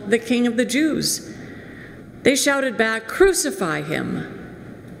call the king of the Jews?" They shouted back, "Crucify him."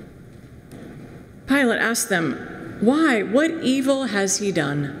 Pilate asked them, "Why? What evil has he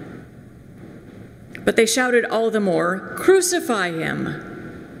done?" But they shouted all the more, "Crucify him."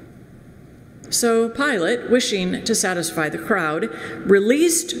 So Pilate, wishing to satisfy the crowd,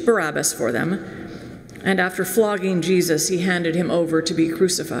 released Barabbas for them, and after flogging Jesus, he handed him over to be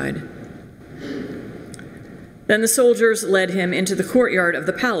crucified. Then the soldiers led him into the courtyard of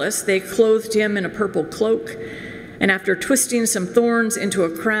the palace. They clothed him in a purple cloak, and after twisting some thorns into a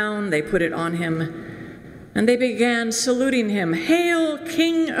crown, they put it on him. And they began saluting him, "Hail,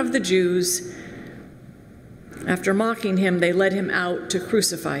 King of the Jews!" After mocking him, they led him out to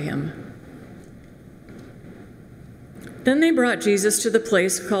crucify him. Then they brought Jesus to the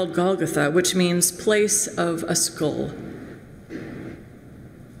place called Golgotha, which means place of a skull.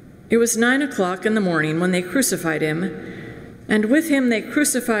 It was 9 o'clock in the morning when they crucified him, and with him they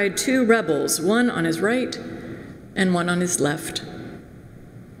crucified 2 rebels, one on his right and one on his left.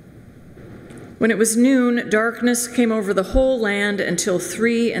 When it was noon, darkness came over the whole land until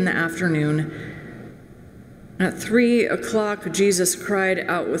 3 in the afternoon. At 3 o'clock, Jesus cried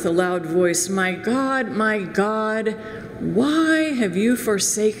out with a loud voice, my God, why have you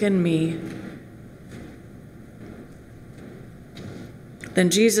forsaken me?" Then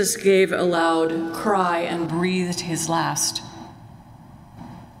Jesus gave a loud cry and breathed his last.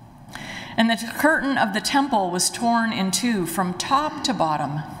 And the curtain of the temple was torn in two from top to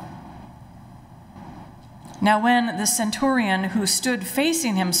bottom. Now when the centurion who stood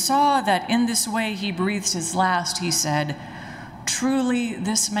facing him saw that in this way he breathed his last, he said, "Truly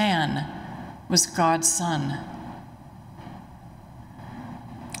this man was God's Son."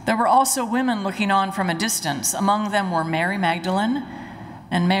 There were also women looking on from a distance. Among them were Mary Magdalene,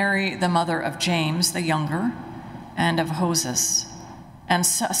 and Mary, the mother of James the younger, and of Joses, and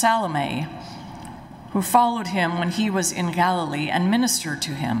Salome, who followed him when he was in Galilee and ministered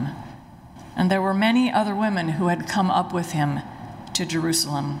to him. And there were many other women who had come up with him to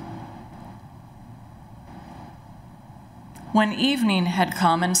Jerusalem. When evening had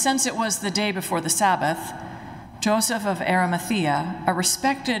come, and since it was the day before the Sabbath, Joseph of Arimathea, a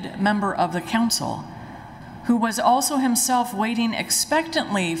respected member of the council, who was also himself waiting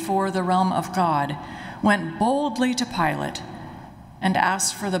expectantly for the realm of God, went boldly to Pilate and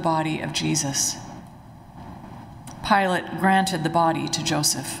asked for the body of Jesus. Pilate granted the body to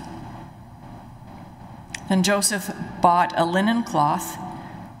Joseph. Then Joseph bought a linen cloth,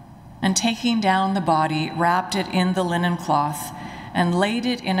 and taking down the body, wrapped it in the linen cloth, and laid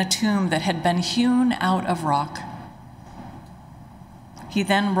it in a tomb that had been hewn out of rock. He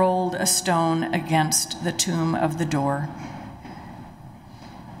then rolled a stone against the tomb of the door.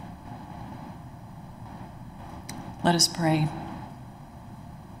 Let us pray.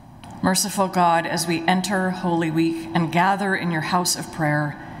 Merciful God, as we enter Holy Week and gather in your house of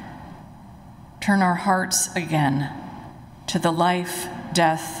prayer, turn our hearts again to the life,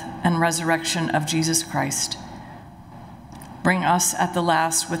 death, and resurrection of Jesus Christ. Bring us at the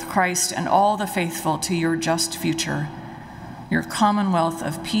last with Christ and all the faithful to your just future, your commonwealth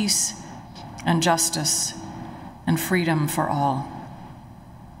of peace and justice and freedom for all.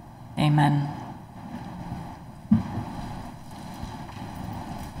 Amen.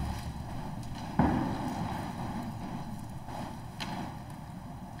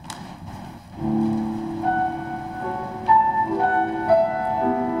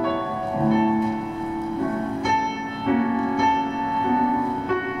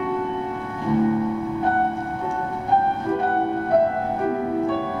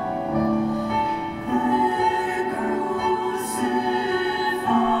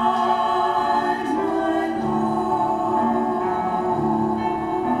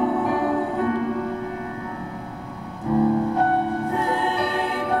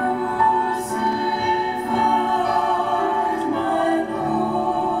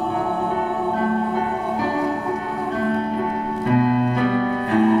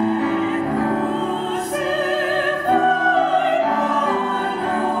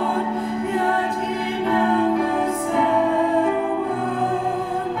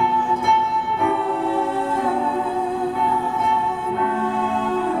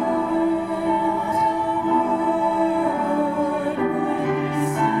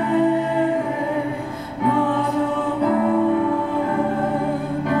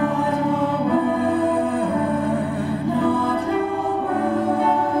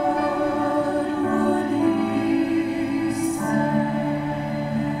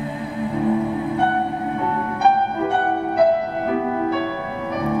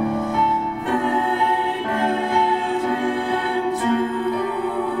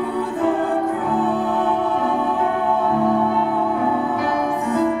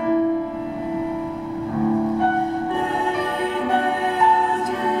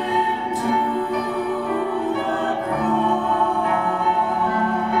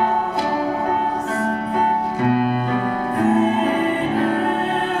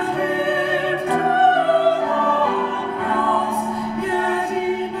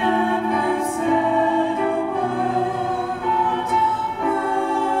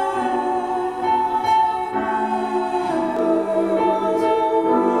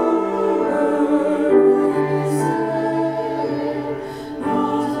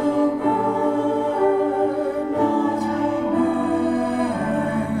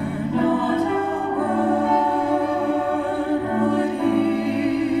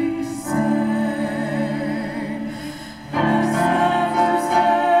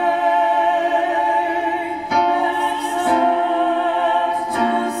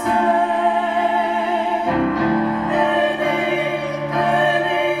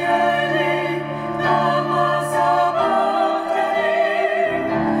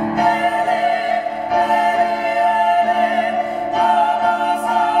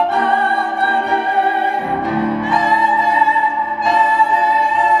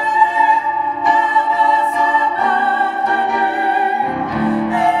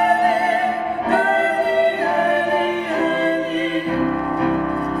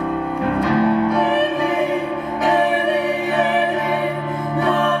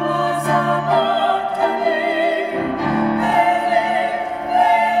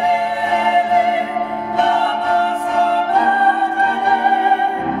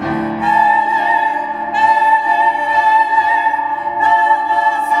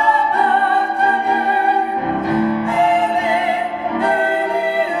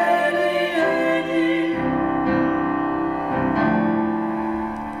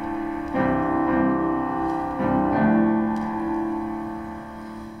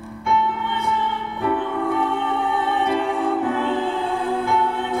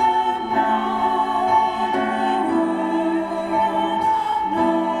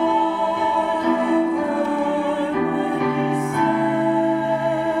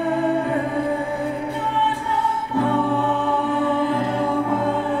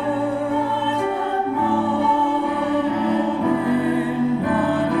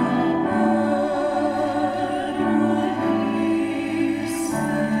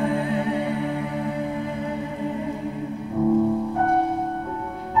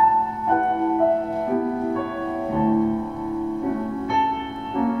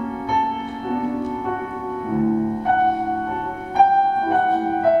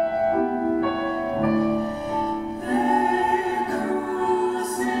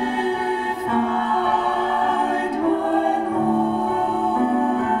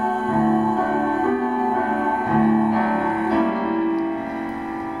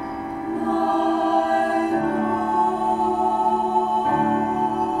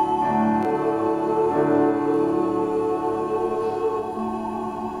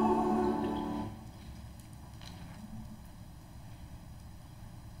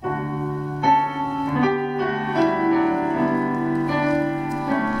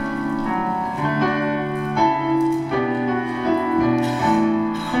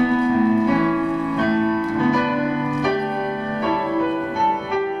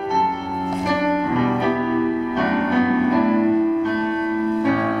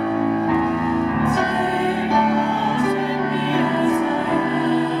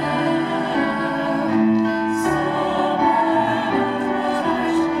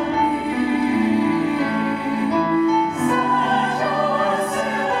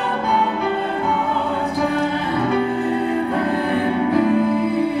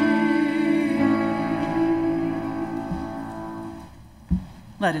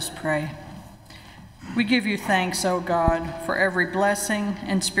 Let us pray. We give you thanks, O God, for every blessing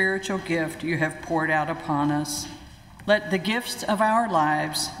and spiritual gift you have poured out upon us. Let the gifts of our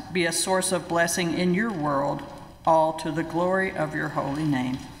lives be a source of blessing in your world, all to the glory of your holy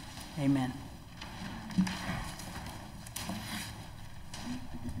name. Amen.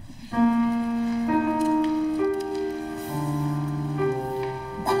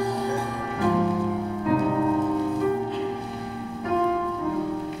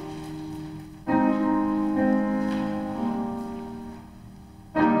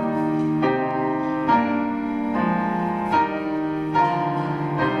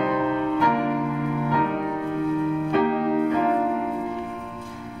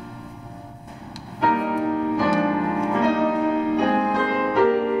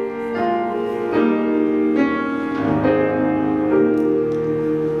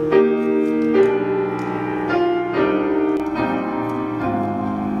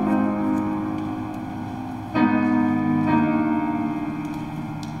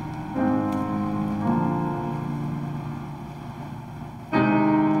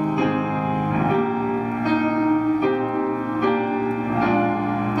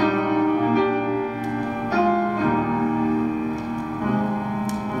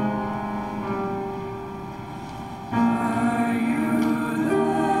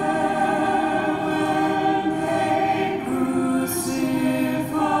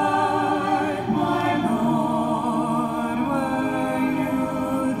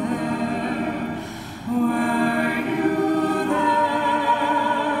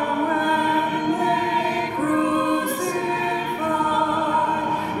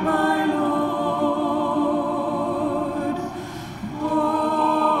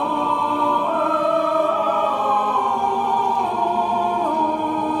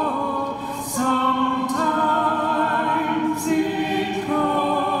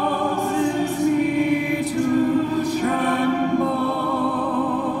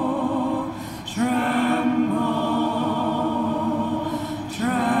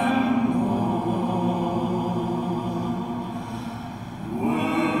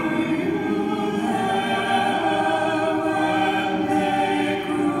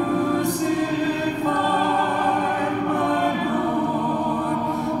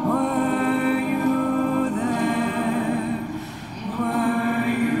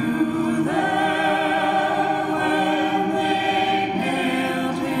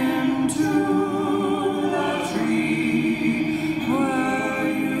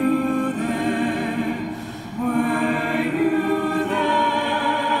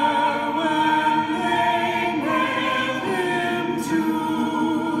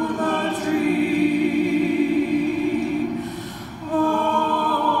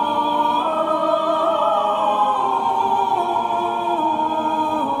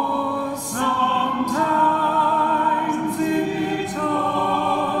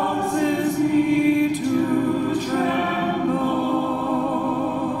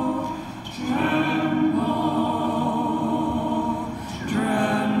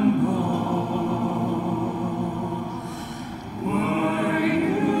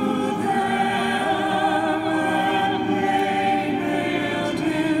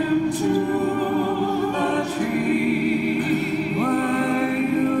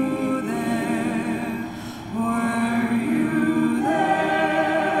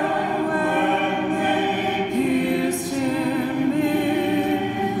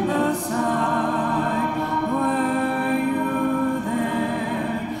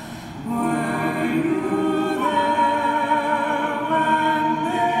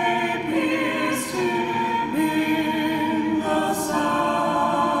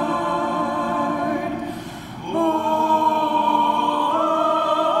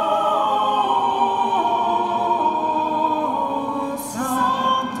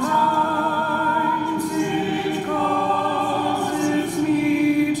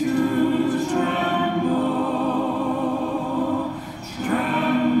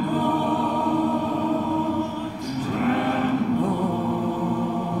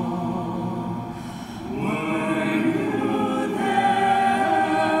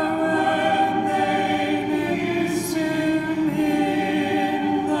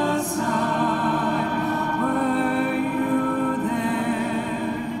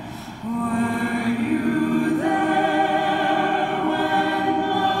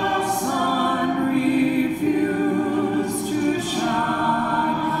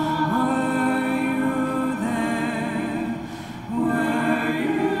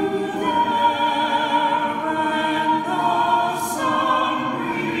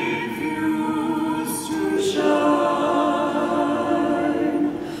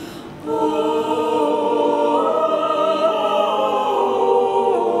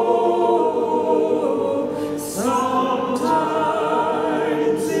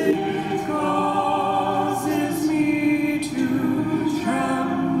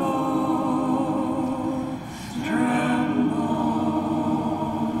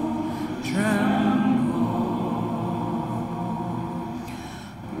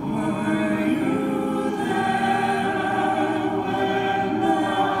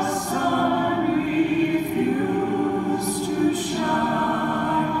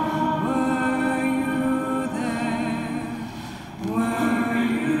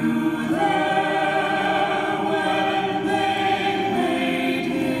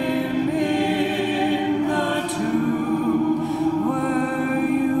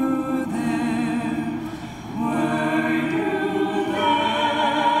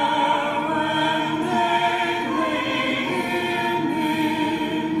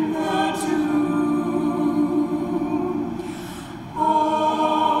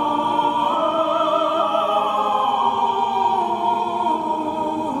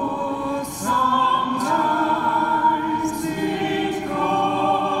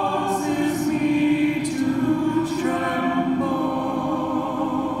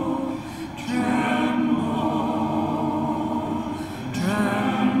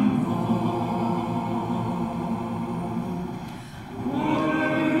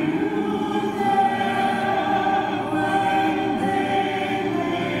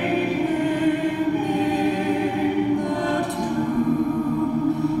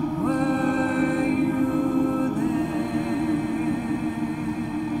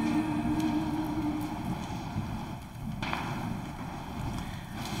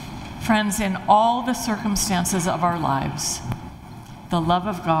 Friends, in all the circumstances of our lives, the love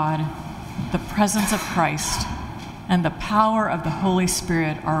of God, the presence of Christ, and the power of the Holy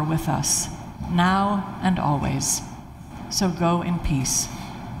Spirit are with us, now and always. So go in peace.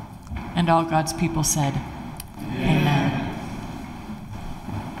 And all God's people said, Amen.